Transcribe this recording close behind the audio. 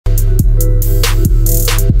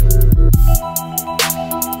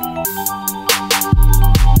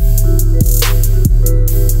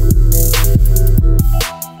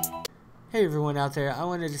Hey everyone out there, I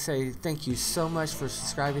wanted to say thank you so much for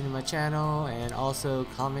subscribing to my channel and also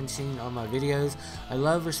commenting on my videos. I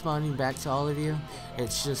love responding back to all of you.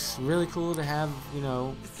 It's just really cool to have,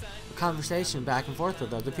 a conversation back and forth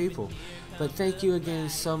with other people. But thank you again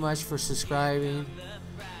so much for subscribing.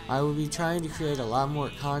 I will be trying to create a lot more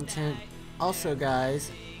content. Also guys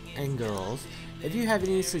and girls, if you have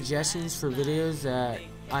any suggestions for videos that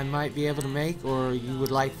I might be able to make or you would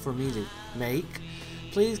like for me to make,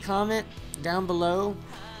 please comment down below.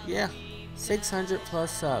 Yeah, 600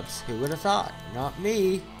 plus subs. Who would have thought? Not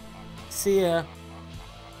me. See ya.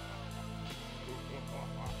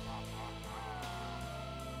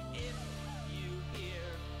 If you hear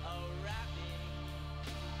a rapping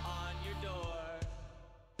on your door,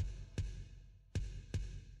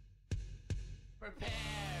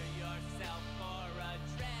 prepare.